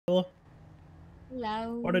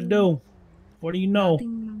Hello. What to do? What do you know?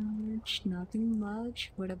 Nothing much. Nothing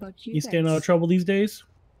much. What about you You staying out of guys? trouble these days?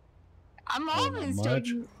 I'm Oh, not always much.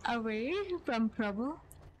 staying away from trouble.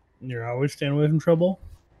 You're always staying away from trouble?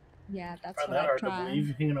 Yeah, that's Find what that I hard to try.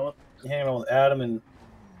 believe. Hanging out with Adam and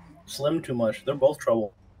Slim too much. They're both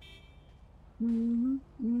trouble. I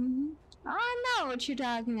know what you're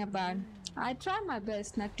talking about. I try my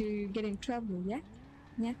best not to get in trouble, yeah?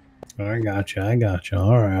 Yeah. I gotcha.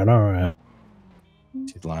 Alright.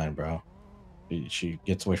 She's lying, bro. She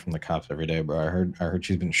gets away from the cops every day, bro. I heard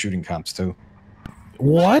she's been shooting cops too.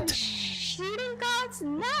 What? Shooting cops?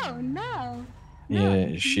 No.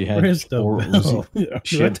 Yeah, she had Where's the four bell?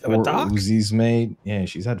 She had four Uzis made. Yeah,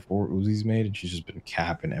 she's had 4 Uzis made, and she's just been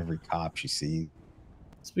capping every cop she sees.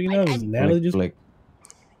 Speaking of, is Natalie just...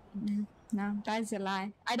 No, that's a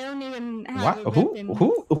lie. I don't even have a What? weapon.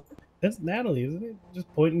 Who? That's Natalie, isn't it?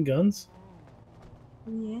 Just pointing guns?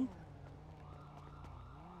 Yeah.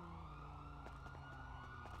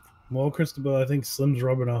 Well, Cristobal, I think Slim's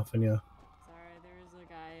rubbing off on you. Sorry, there was a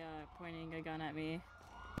guy pointing a gun at me.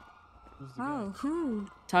 Oh, who?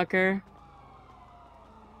 Tucker.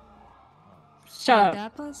 Shut up.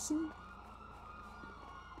 That person?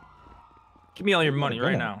 Give me all your money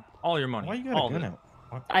right now. All your money. Why you got a gun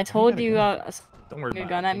out? I told you Don't worry about a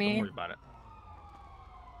gun it. at me. Don't worry about it.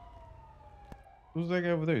 Who's that guy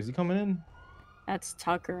over there? Is he coming in? That's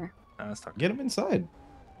Tucker. That's Tucker. Get him inside.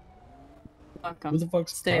 Welcome. Who the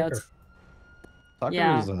fuck's Stay Tucker? out. Tucker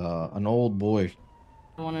Yeah. is an old boy.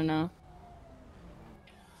 I want to know.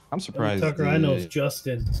 I'm surprised. Tucker I know is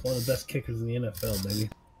Justin. He's one of the best kickers in the NFL, baby.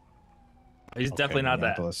 He's definitely not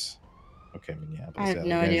that. Okay, Minneapolis. I have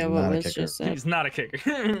no idea what was just said. He's not a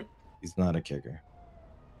kicker. He's not a kicker.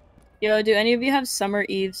 Yo, do any of you have Summer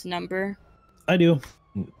Eve's number? I do.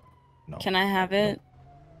 No. Can I have it?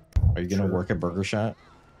 Are you gonna work at Burger Shot?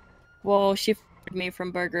 Well, she fired me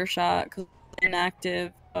from Burger Shot because I'm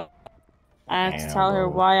inactive. I have to tell her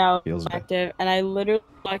bro. why I was Feels bad. inactive, and I literally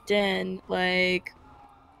logged in like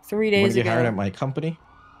 3 You days wanna get ago. hired at my company?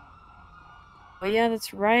 Oh yeah,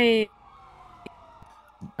 that's right.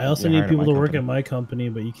 I also You're need hired at people my to work company. at my company,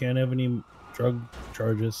 but you can't have any drug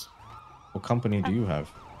charges. What company do you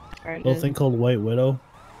have? A little thing called White Widow.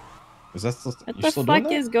 Is that still, What you the still doing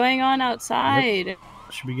fuck that? is going on outside? Yep.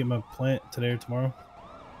 Should be getting my plant today or tomorrow.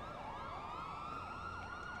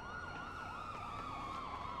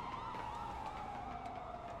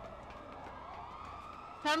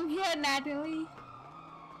 Come here, Natalie.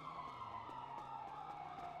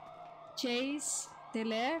 Chase, they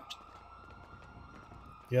left.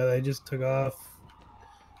 Yeah, they just took off.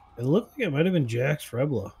 It looked like it might have been Jax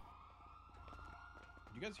Rebla.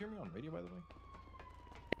 Did you guys hear me on radio, by the way?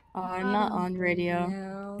 Oh, I'm not on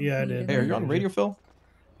radio. Yeah, I did. Hey, are you on radio, Phil?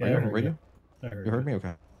 Yeah, Are you I on heard radio? I heard You heard me?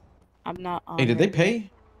 Okay. I'm not on. Hey, did they radio.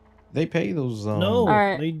 pay? They pay those? No,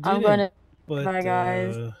 Alright, they didn't. I'm gonna. But, Bye,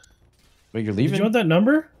 guys. Wait, you're Did leaving? you want that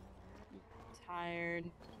number? Tired.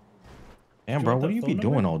 Damn, you bro, want what that do you be phone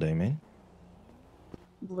doing number? all day, man?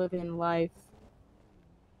 Living life.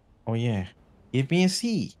 Oh yeah. Give me a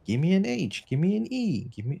C. Give me an H. Give me an E.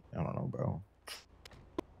 Give me. I don't know, bro.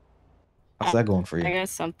 How's that going for you? I got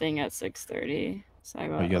something at 6:30. So I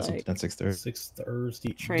got, Oh, you got like, something at 6:30.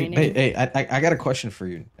 6:30. training. Hey, I got a question for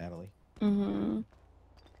you, Natalie. Mm-hmm.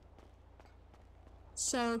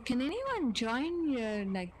 So, can anyone join your,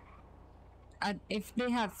 like, if they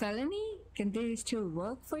have felony, can they still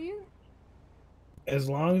work for you? As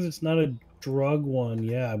long as it's not a drug one,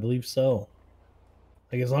 yeah, I believe so.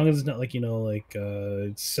 Like, as long as it's not like, like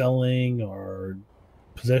selling or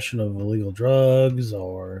possession of illegal drugs,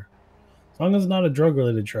 or as long as it's not a drug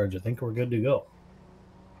related charge, I think we're good to go.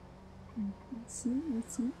 Let's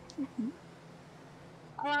see.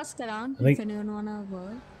 I'll ask around I think- if anyone wanna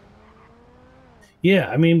work. Yeah,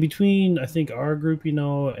 I mean, between I think our group,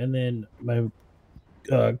 and then my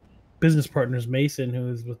business partners, Mason, who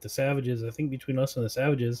is with the Savages, I think between us and the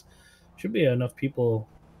Savages, should be enough people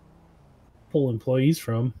pull employees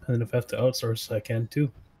from, and then if I have to outsource, I can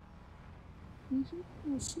too.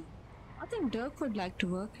 Let's see. I think Dirk would like to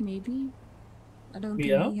work, maybe. I don't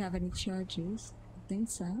Yeah? think we have any charges. I think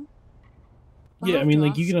so. Yeah, I mean,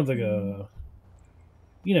 like you can have like Mm.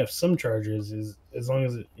 you can have some charges as long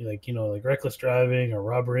as like like reckless driving or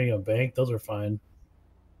robbery a bank, those are fine.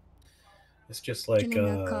 It's just like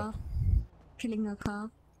Killing a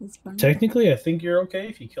cop is fine. technically, I think you're okay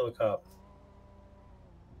if you kill a cop.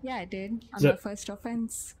 Yeah, I did on Is my that- first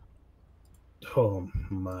offense. Oh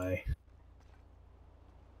my!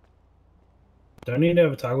 Do I need to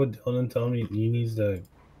have a talk with Dylan and tell him he needs to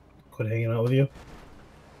quit hanging out with you?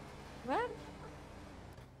 What?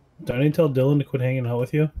 Don't I tell Dylan to quit hanging out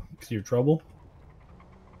with you because you're trouble?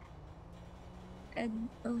 I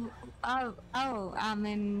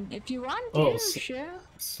mean, if you want Oh, to, sure.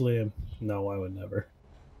 Slim. No, I would never.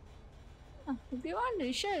 If you want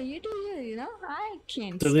to, sure, you do you, you know? I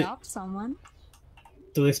can't Do they- stop someone.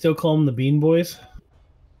 Do they still call them the Bean Boys?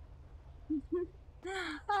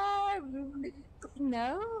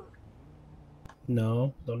 No.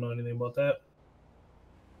 No, don't know anything about that.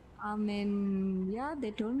 I mean, yeah,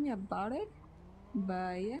 they told me about it.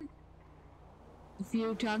 But yeah. If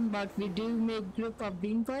you're talking about we do make group of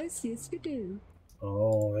Bean Boys, yes we do.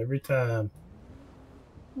 Oh, every time.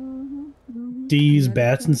 Do Do you use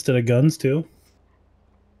bats instead of guns too?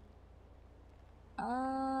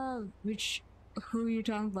 Who are you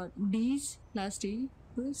talking about? D's? Last D?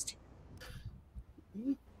 First?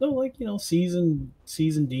 No, like C's and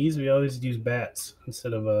D's. We always use bats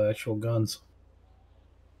instead of actual guns.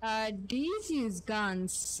 D's use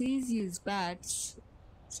guns, C's use bats.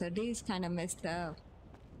 So D's kind of messed up,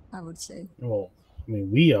 I would say. Well, I mean,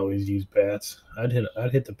 we always use bats. I'd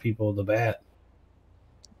hit the people with the bat.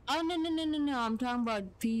 Oh no! I'm talking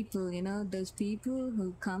about people. You know those people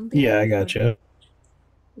who come there. Yeah, I gotcha.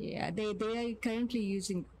 Yeah, they are currently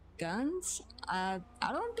using guns. I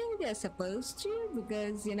don't think they're supposed to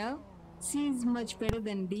because C is much better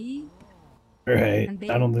than D. Right.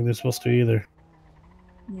 I don't think they're supposed to either.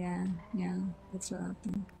 Yeah, that's what I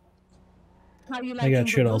think. How you like? I got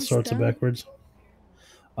shit all sorts of backwards.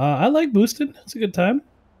 I like boosted. It's a good time.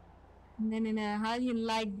 No. How you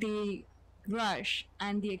like the rush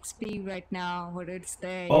and the XP right now? What it's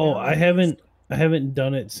there? Oh, I haven't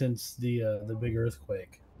done it since the big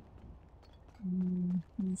earthquake.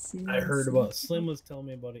 I heard about Slim was telling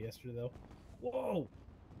me about it yesterday though. Whoa!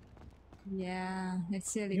 Yeah,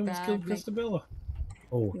 it's really you almost killed bad. Christabella.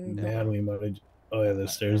 Oh, Natalie might have. Oh yeah,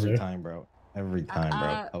 there's stairs there. Every time, bro. Every time,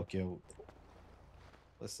 bro. Tokyo.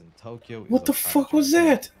 Listen, Tokyo. What the fuck was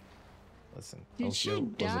that? Listen, Tokyo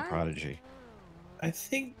was a prodigy. I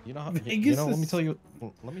think you know how Vegas. Let me tell you.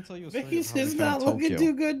 A story Vegas is not looking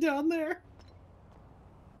too good down there.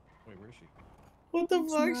 Wait, where is she? What the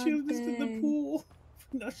fuck? She was just in the pool.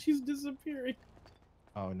 Now she's disappearing.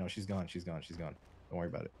 Oh no, she's gone. She's gone. Don't worry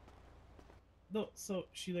about it. No, so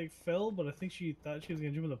she like fell, but I think she thought she was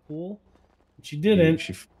gonna jump in the pool. She didn't.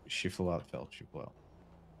 Yeah, she flew out. She flew out.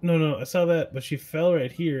 No, I saw that, but she fell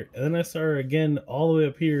right here, and then I saw her again all the way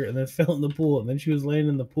up here, and then fell in the pool, and then she was laying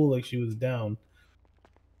in the pool like she was down.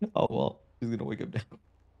 Oh well, she's gonna wake up down.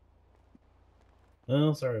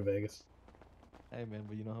 Oh, sorry, Vegas. Hey man,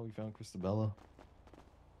 but you know how we found Christabella?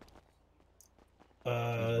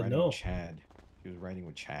 No. Chad. She was riding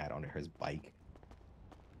with Chad on his bike.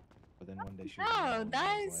 But then one day she was. Oh,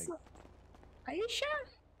 that's. Like, are you sure?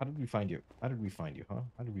 How did we find you? Huh? How did we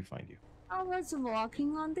find you? I was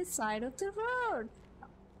walking on the side of the road.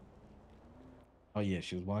 Oh yeah,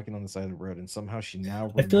 she was walking on the side of the road, and somehow she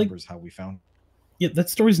now remembers how we found. Yeah, that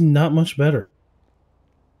story's not much better.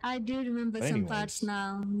 I do remember some parts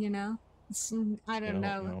now. I don't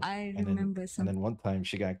know. I remember some. And then one time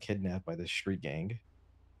she got kidnapped by this street gang,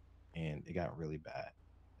 and it got really bad.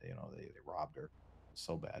 They robbed her.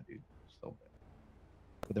 So bad, dude. So bad.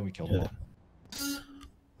 But then we killed them all.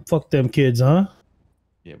 Fuck them kids, huh?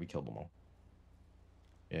 Yeah, we killed them all.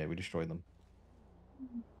 Yeah, we destroyed them.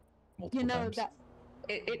 Multiple times. That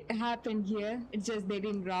it happened here. It's just they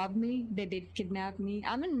didn't rob me. They did kidnap me.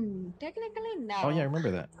 I mean, technically no. Oh yeah, I remember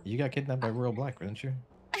that. You got kidnapped by Royal Black, didn't you?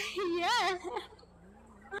 Yeah.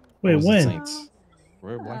 Wait, when? Saints?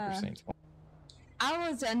 Royal Black or Saints? I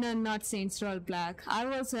was not Saints Royal Black. I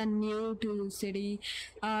was new to city.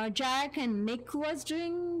 Jack and Nick was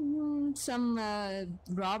doing some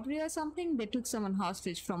robbery or something. They took someone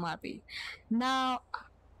hostage from RP. Now,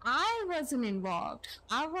 I wasn't involved.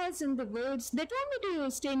 I was in the woods. They told me to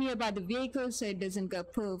stay nearby the vehicle so it doesn't go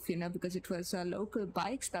poof, because it was local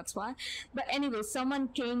bikes, that's why. But anyway, someone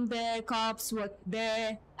came there, cops were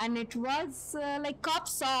there, and it was like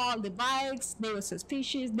cops saw all the bikes, they were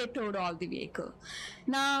suspicious, they towed all the vehicle.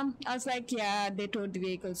 Now, I was like, yeah, they towed the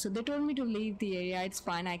vehicle. So they told me to leave the area, it's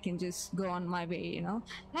fine, I can just go on my way, And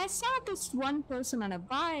I saw this one person on a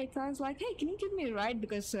bike. I was like, hey, can you give me a ride?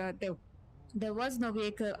 Because there was no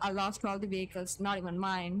vehicle. I lost all the vehicles, not even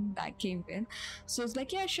mine that came in. So it's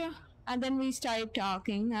like, yeah, sure. And then we started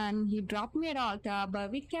talking, and he dropped me at Alta,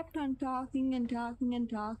 but we kept on talking and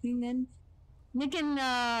Nick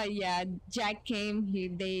and Jack came.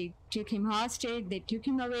 They took him hostage. They took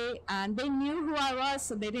him away, and they knew who I was,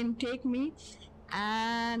 so they didn't take me.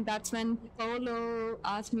 And that's when Polo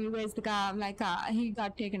asked me where's the guy. I'm like, he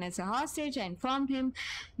got taken as a hostage. I informed him,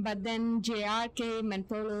 but then JR came and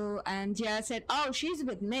Polo and JR said, "Oh, she's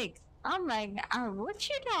with Nick." I'm like, "What's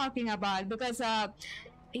she talking about?" Because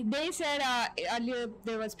they said earlier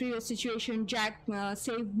there was previous situation. Jack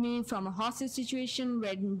saved me from a hostage situation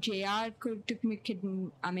when JR took me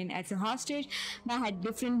as a hostage. But I had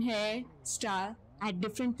different hairstyle, I had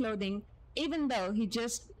different clothing, even though he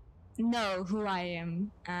just know who I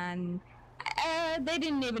am. And they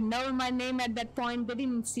didn't even know my name at that point. They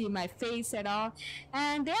didn't see my face at all.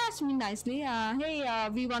 And they asked me nicely, hey,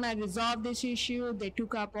 we want to resolve this issue. They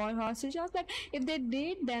took up all hostage. I was like, if they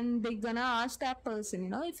did, then they're gonna ask that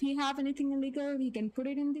person, if he have anything illegal, he can put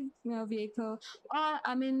it in the vehicle. Or,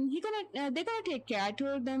 they're gonna take care. I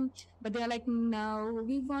told them, but they're like, no,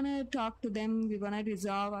 we want to talk to them. We want to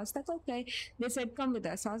resolve. I was like, okay. They said, come with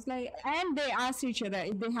us. I was like, and they asked each other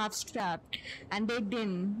if they have strapped, and they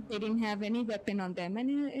didn't. They didn't have any weapon on them. And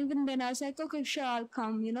even then, I was like, okay, sure, I'll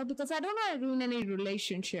come, because I don't want to ruin any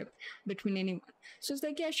relationship between anyone. So it's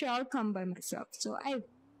like, yeah, sure, I'll come by myself. So I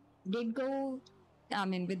did go,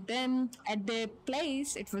 with them at their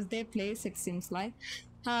place. It was their place, it seems like.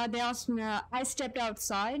 They asked me, I stepped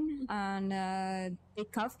outside and they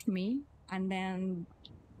cuffed me. And then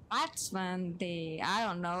that's when I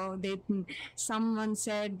don't know, someone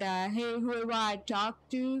said, hey, whoever I talk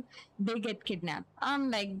to, they get kidnapped.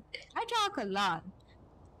 I'm like, I talk a lot,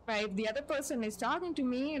 right? The other person is talking to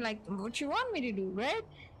me, like, what you want me to do, right?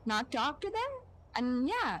 Not talk to them? And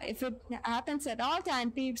yeah, if it happens at all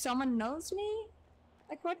time, if someone knows me,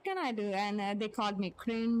 like, what can I do? And they called me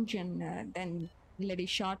cringe, and then lady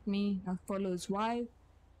shot me, Polo's wife.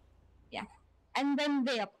 Yeah. And then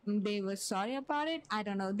they were sorry about it. I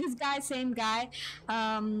don't know. This guy, same guy,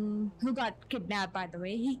 who got kidnapped, by the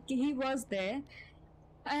way, he was there.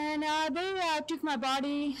 And they took my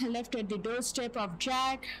body, left at the doorstep of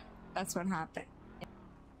Jack. That's what happened.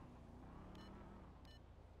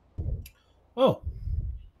 Oh.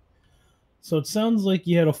 So it sounds like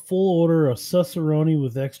you had a full order of sussaroni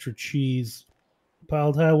with extra cheese,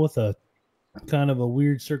 piled high with a kind of a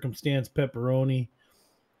weird circumstance pepperoni,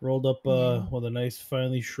 rolled up with a nice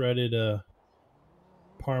finely shredded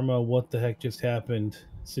Parma what the heck just happened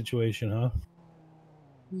situation, huh?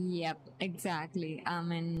 Yep, exactly.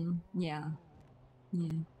 Yeah.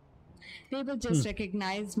 People just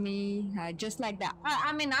recognize me just like that.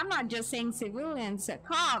 I'm not just saying civilians,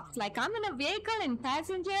 cops. Like, I'm in a vehicle and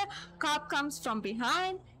passenger, cop comes from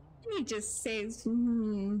behind, and he just says,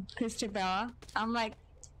 Christabel. I'm like,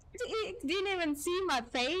 didn't even see my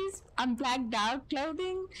face. I'm blacked out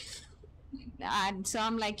clothing. And so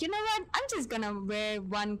I'm like, you know what? I'm just gonna wear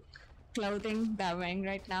one clothing that I'm wearing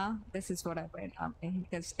right now. This is what I wear now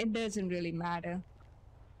because it doesn't really matter.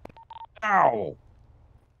 Ow!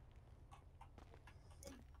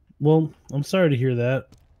 Well, I'm sorry to hear that.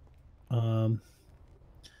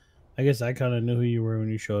 I guess I kind of knew who you were when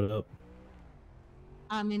you showed up.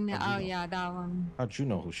 Yeah, that one. How'd you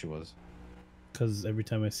know who she was? Because every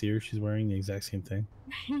time I see her, she's wearing the exact same thing.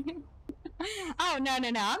 Oh, no.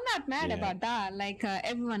 I'm not mad about that. Like,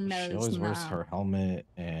 everyone knows. She always wears now. her helmet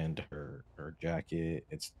and her jacket.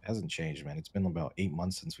 It hasn't changed, man. It's been about 8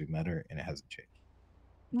 months since we met her, and it hasn't changed.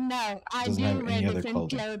 No, I Doesn't do have wear any other different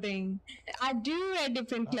clothing. clothing. I do wear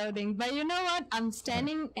different clothing, but you know what? I'm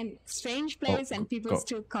standing in a strange place, and people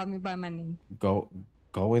still call me by my name. Go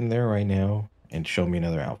in there right now and show me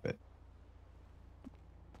another outfit.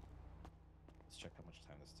 Let's check how much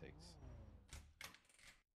time this takes.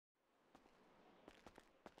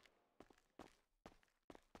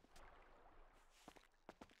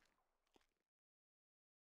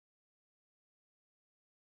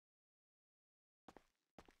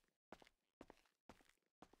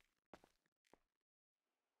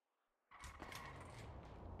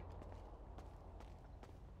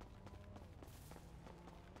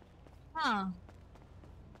 Huh.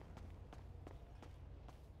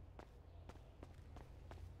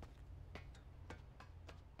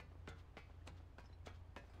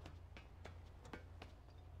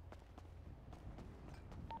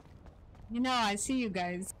 I see you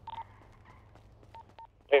guys.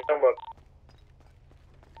 Hey,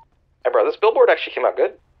 bro, this billboard actually came out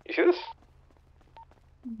good. You see this?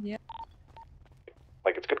 Yeah.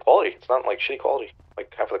 Like, it's good quality. It's not like shitty quality.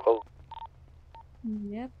 Like half of the clothes.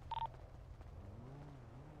 Yep.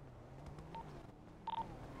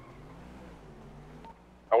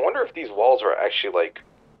 I wonder if these walls are actually like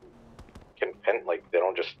can pen like they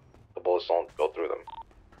don't just the bullets don't go through them.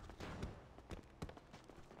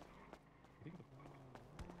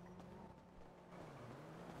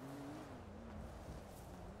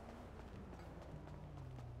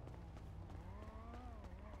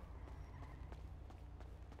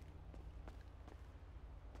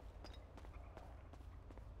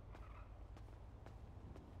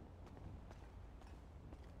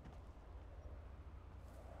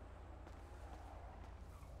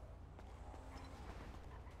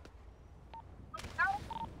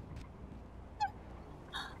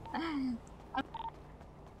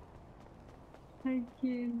 I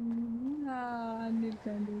can.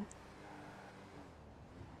 Independent.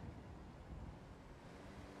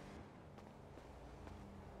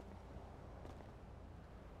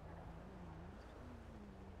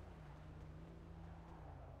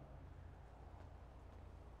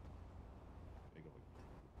 Big of a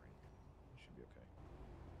brain. It should be okay.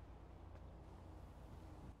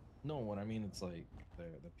 No, what I mean, it's like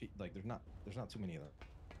like there's not too many of them.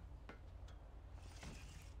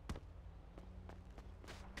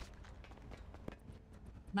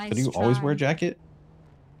 Nice So do you always wear a try. jacket?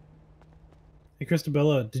 Hey,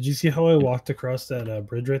 Christabella, did you see how I walked across that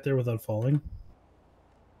bridge right there without falling?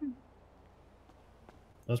 That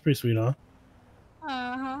was pretty sweet, huh?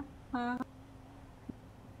 Uh-huh.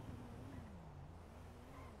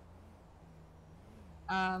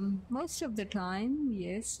 Most of the time,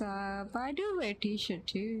 yes. But I do wear t-shirt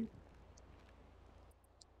too.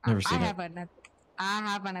 Never I seen it. have another. I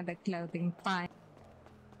have another clothing. Fine.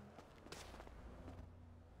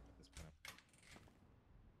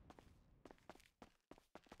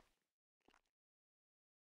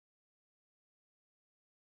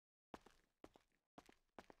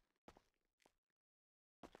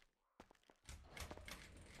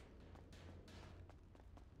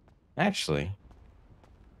 Actually,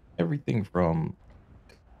 everything from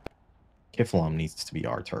Kiflam needs to be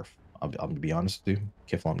our turf. I'm gonna be honest with you.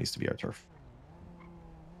 Kiflam needs to be our turf.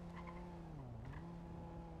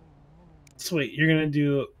 Sweet, you're gonna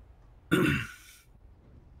do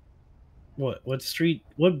what street?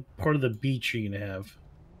 What part of the beach are you gonna have?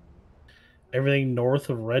 Everything north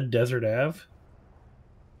of Red Desert Ave?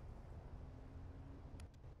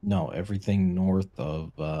 No, everything north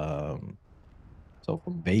of so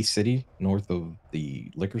from Bay City, north of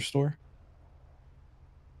the liquor store.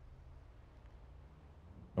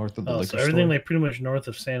 North of the Oh, liquor so everything store. like pretty much north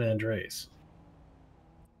of San Andreas.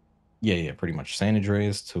 Yeah, pretty much San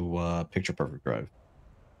Andreas to Picture Perfect Drive.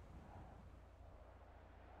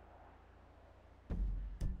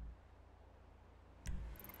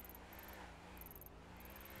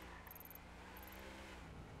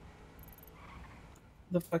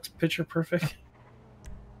 The fuck's picture perfect?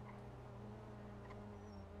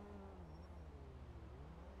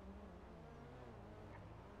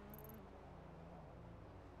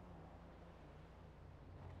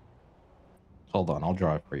 Hold on, I'll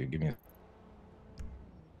drive for you. Give me a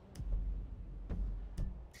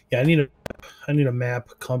Yeah, I need a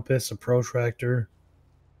map, a compass, a protractor,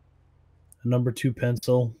 a number 2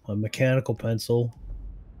 pencil, a mechanical pencil,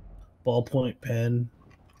 ballpoint pen,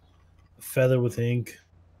 a feather with ink.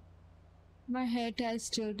 My hair tie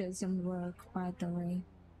still doesn't work, by the way.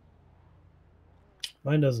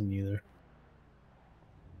 Mine doesn't either.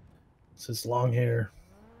 It's just long hair.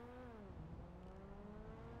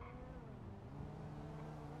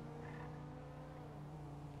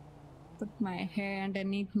 Put my hair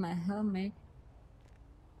underneath my helmet.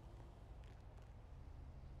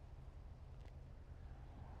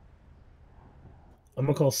 I'm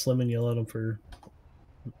gonna call Slim and yell at him for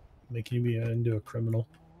making me into a criminal.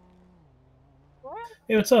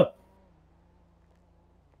 Hey, what's up?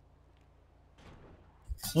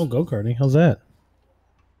 Oh, go-karting. How's that?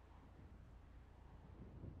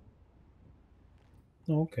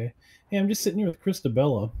 Oh, okay. Hey, I'm just sitting here with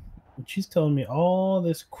Christabella, and she's telling me all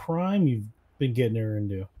this crime you've been getting her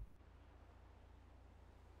into.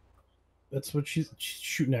 That's what she's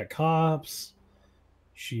shooting at cops.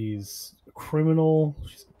 She's a criminal.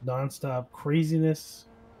 She's nonstop craziness.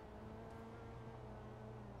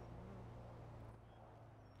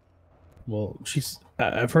 Well,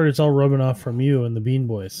 I've heard it's all rubbing off from you and the Bean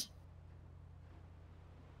Boys.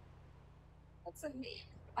 That's me.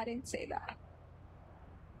 I didn't say that.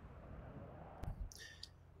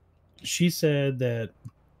 She said that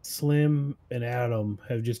Slim and Adam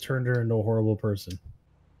have just turned her into a horrible person.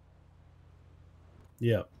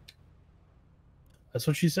 Yep. That's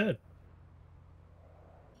what she said.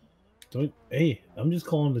 Hey, I'm just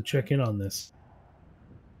calling to check in on this.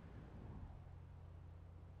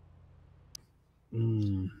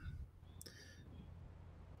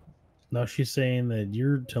 Now she's saying that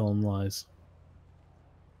you're telling lies.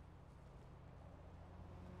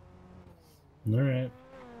 All right.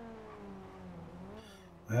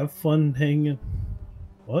 Have fun hanging.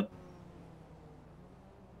 What?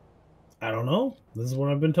 I don't know. This is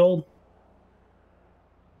what I've been told.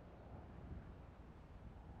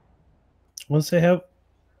 I want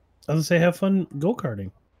to say have fun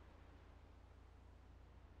go-karting.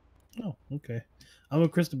 Oh, okay. I'm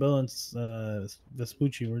with Christabel and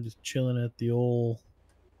Vespucci. We're just chilling at the old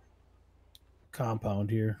compound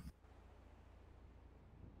here.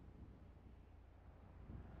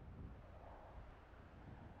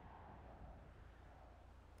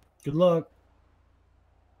 Good luck.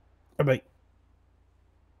 Bye.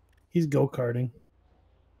 He's go-karting.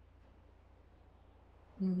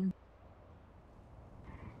 Mhm.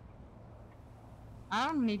 I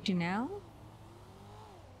don't need to know.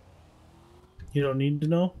 You don't need to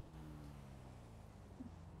know?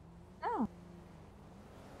 No.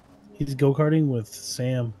 He's go-karting with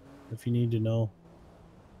Sam, if you need to know.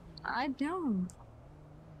 I don't.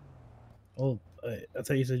 Oh, I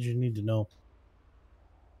thought you said you need to know.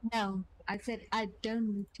 No. I said I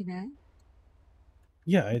don't need to know.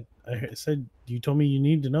 Yeah, I said you told me you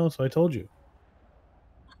need to know, so I told you.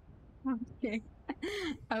 Okay.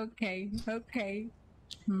 Okay.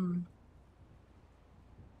 Hmm.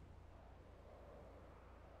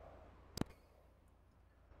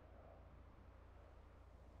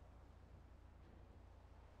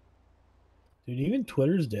 Dude, even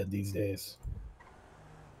Twitter's dead these days.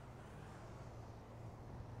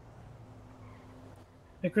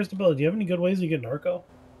 Hey, Christabella, do you have any good ways to get narco?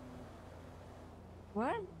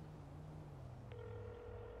 What?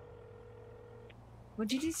 What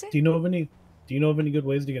did you say? Do you know of any good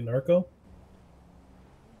ways to get narco?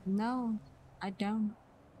 No, I don't.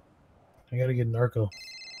 I gotta get narco.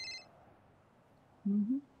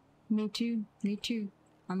 Me too.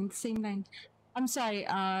 I'm in the same line. I'm sorry,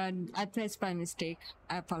 I pressed by mistake.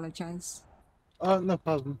 I apologize. No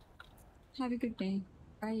problem. Have a good day.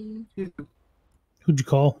 Bye. Who'd you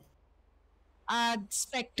call?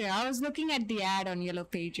 Spectre. I was looking at the ad on Yellow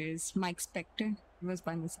Pages. Mike Spectre. It was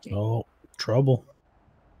by mistake. Oh, trouble.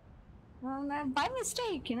 Well, by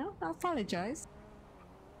mistake, you know. I apologize.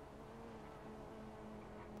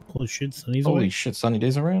 Holy shit, Sunny's Holy away. shit, Sunny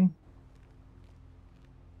Days around?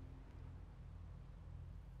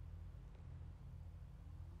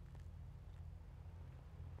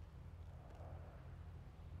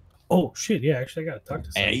 Oh shit, yeah, actually I gotta talk to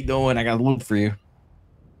Hey, how Sunny. you doing? I got a loot for you.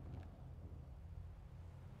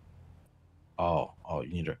 Oh,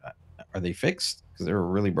 you need to. Are they fixed? Because they were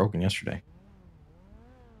really broken yesterday.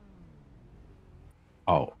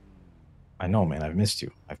 Oh, I know, man. I've missed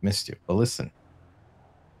you. But listen.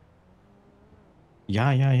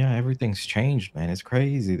 Yeah. Everything's changed, man. It's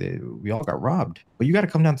crazy. We all got robbed. But you got to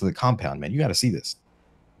come down to the compound, man. You got to see this.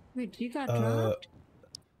 Wait, you got robbed?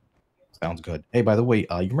 Sounds good. Hey, by the way,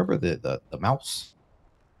 you remember the mouse?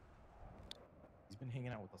 He's been hanging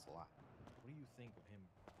out with us a lot. What do you think of him?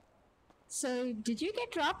 So, did you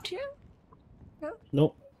get robbed too? No?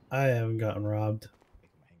 Nope, I haven't gotten robbed. Make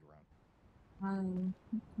him hang around.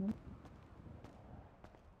 Okay.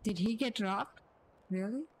 Did he get robbed?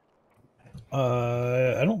 Really?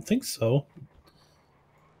 I don't think so.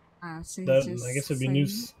 So That, just I guess it'd be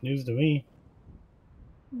saying. news to me.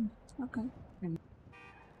 Okay.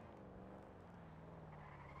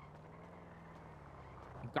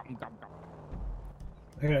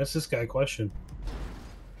 I gotta ask this guy a question.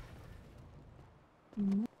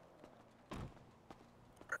 Mhm. I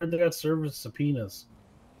heard they got served with subpoenas.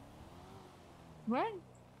 What?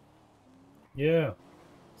 Yeah,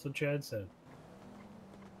 that's what Chad said.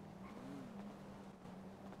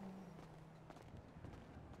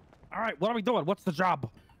 All right, what are we doing? What's the job?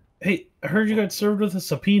 Hey, I heard you got served with a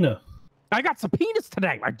subpoena. I got subpoenas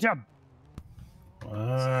today. I did.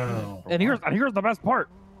 Wow. And here's the best part.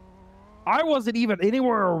 I wasn't even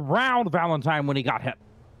anywhere around Valentine when he got hit.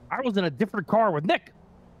 I was in a different car with Nick.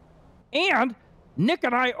 And Nick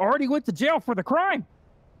and I already went to jail for the crime.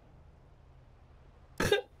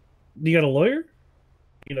 You got a lawyer?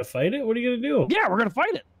 You gonna fight it? What are you gonna do? Yeah, we're gonna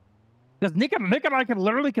fight it. Because Nick and I can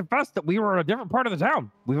literally confess that we were in a different part of the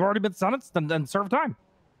town. We've already been sentenced and served time.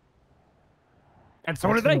 And so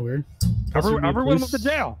That's did they. kinda weird. Everyone went to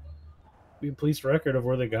jail. Be a police record of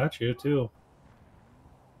where they got you too.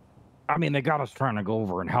 I mean, they got us trying to go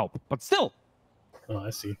over and help, but still. Oh, I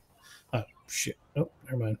see. Oh shit. Oh,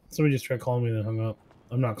 never mind. Somebody just tried calling me and then hung up.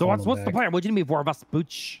 I'm not So calling what's them the back. plan? What do you need me for?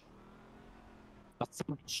 Vaspooch.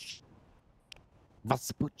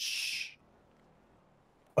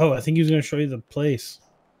 Oh, I think he was gonna show you the place.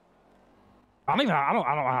 I don't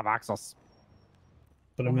have access.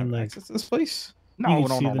 But I Don't mean, have like, access to this place? No.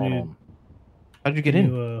 How'd you get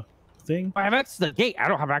in? new thing. I have access to the gate. I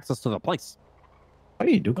don't have access to the place. What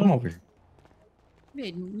do you do? Come over here.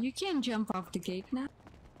 Wait, you can't jump off the gate now?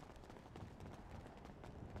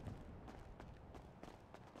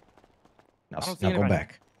 Now, I don't see now go anybody.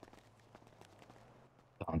 back.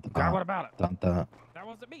 God, what about it? Dun. That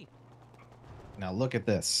wasn't me. Now look at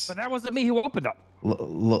this. But that wasn't me who opened it.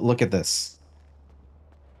 Look at this.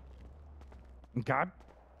 God,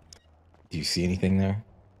 Do you see anything there?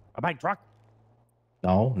 a bank truck.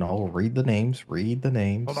 No. Read the names. Read the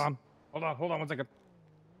names. Hold on 1 second.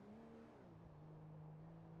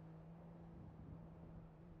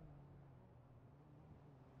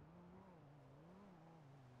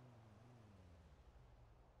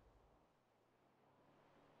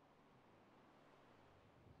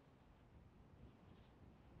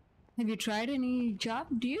 Have you tried any job?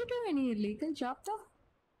 Do you do any illegal job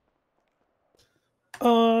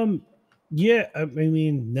though? Yeah, I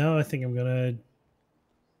mean, now I think I'm gonna.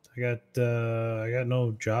 I got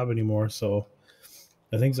no job anymore, so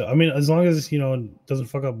I think so. I mean, as long as it doesn't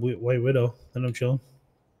fuck up White Widow, then I'm chilling.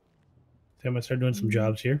 I think I might start doing some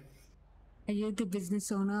jobs here. Are you the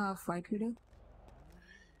business owner of White Widow?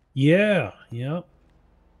 Yeah.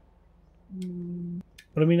 Mm,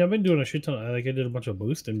 But I mean, I've been doing a shit ton. I did a bunch of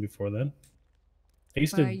boosting before then. I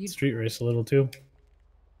used But to street race a little too.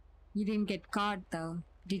 you didn't get caught though,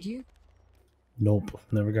 did you? Nope,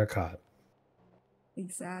 never got caught.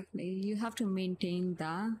 Exactly. You have to maintain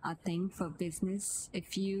that, I think, for business.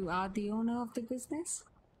 If you are the owner of the business,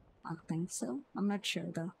 I think so. I'm not sure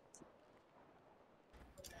though.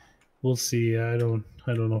 We'll see. I don't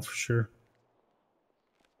know for sure.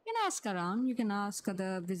 You can ask around. You can ask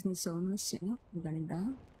other business owners, regarding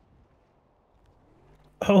that.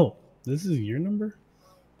 Oh, this is your number?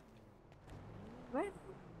 Right?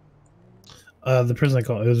 The person I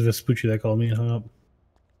called, it was Vespucci that called me and hung up.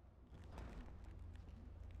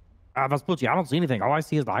 Vespucci, I don't see anything. All I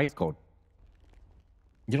see is the heist code.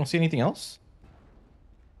 You don't see anything else?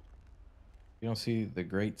 You don't see the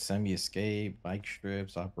Great Semi-Escape, Bike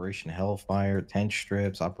Strips, Operation Hellfire, Tent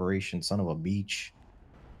Strips, Operation Son of a Beach.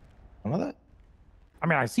 None of that? I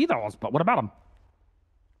mean, I see those, but what about them?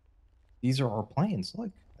 These are our plans.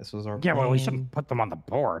 Look, this was our Yeah, plan. well, we shouldn't put them on the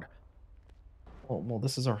board. Well,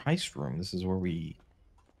 this is our heist room. This is where we...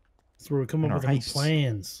 That's where we come up our with any heists.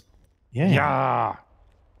 plans. Yeah.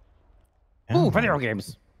 Ooh, video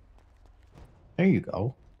games. There you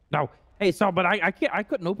go. No. Hey, so, but I can't. I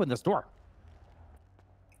couldn't open this door.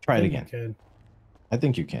 Try it You again. can. I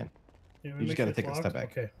think you can. Yeah, You just got to take a step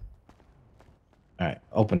back. Okay. All right,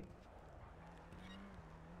 open.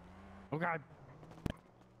 Okay.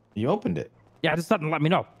 You opened it. Yeah, just doesn't let me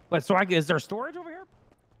know. But so, is there storage over here?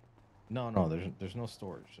 No, there's no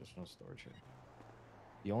storage. There's no storage here.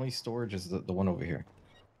 The only storage is the one over here.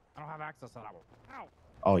 I don't have access to that one. Ow.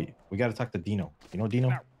 Oh, we got to talk to Dino. You know Dino?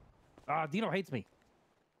 No. Dino hates me.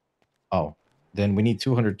 Oh, then we need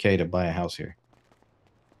 200K to buy a house here.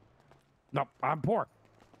 No, I'm poor.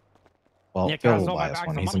 Well, Nick Phil has will all my buy us bags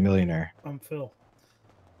one. of He's a money. millionaire. I'm Phil.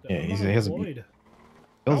 Yeah, I'm he not has a... Lloyd.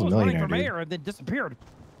 I Phil's a was running millionaire, for dude. mayor and then disappeared.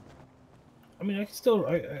 I mean, I can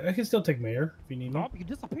still take mayor if you need me. Nope, you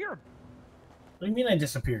disappeared. What do you mean I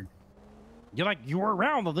disappeared? You were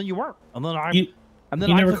around, and then you weren't, and then I. You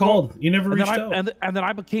never called. You never reached out. And then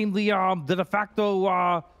I became the de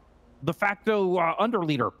facto under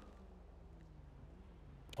leader.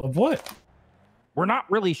 Of what? We're not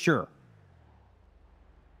really sure.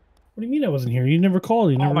 What do you mean I wasn't here? You never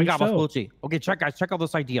called. You never Oh my reached God, out. Vespucci. Okay, guys, check out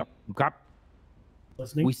this idea. Okay,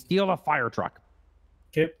 Listening. we steal a fire truck.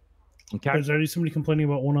 Okay. Okay. There's already somebody complaining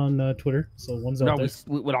about one on Twitter, so one's out No, there.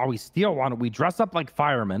 we would always steal one. We dress up like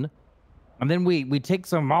firemen, and then we take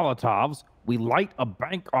some Molotovs. We light a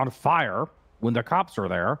bank on fire when the cops are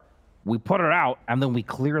there. We put it out, and then we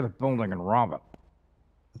clear the building and rob it.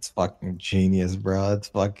 It's fucking genius, bro. It's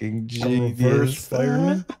fucking genius. A reverse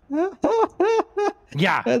fireman?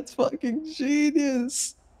 Yeah. That's fucking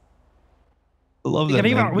genius. I love We that.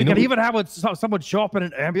 could man. even have someone show up in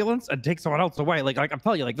an ambulance and take someone else away. Like I'm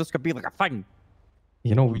telling you, like this could be like a thing.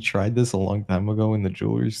 You know, we tried this a long time ago in the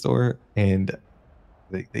jewelry store, and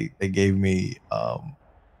they gave me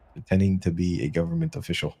pretending to be a government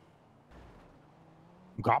official.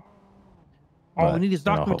 Cop. All we But, need is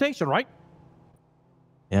you know, documentation, right?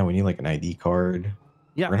 Yeah, we need like an ID card.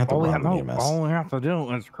 Yeah. We're gonna have to all, we rob have, an no, EMS. all we have to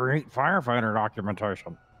do is create firefighter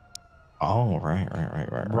documentation. Oh, right.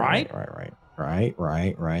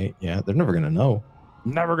 Yeah, they're never gonna know.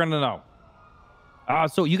 Never gonna know.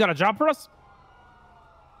 So you got a job for us?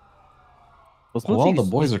 Well,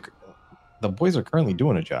 the boys are currently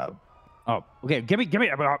doing a job. Oh, okay. Give me.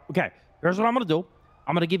 Okay. Here's what I'm gonna do.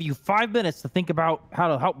 I'm gonna give you 5 minutes to think about how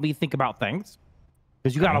to help me think about things,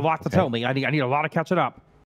 because you got a lot to tell me. I need a lot of catching up.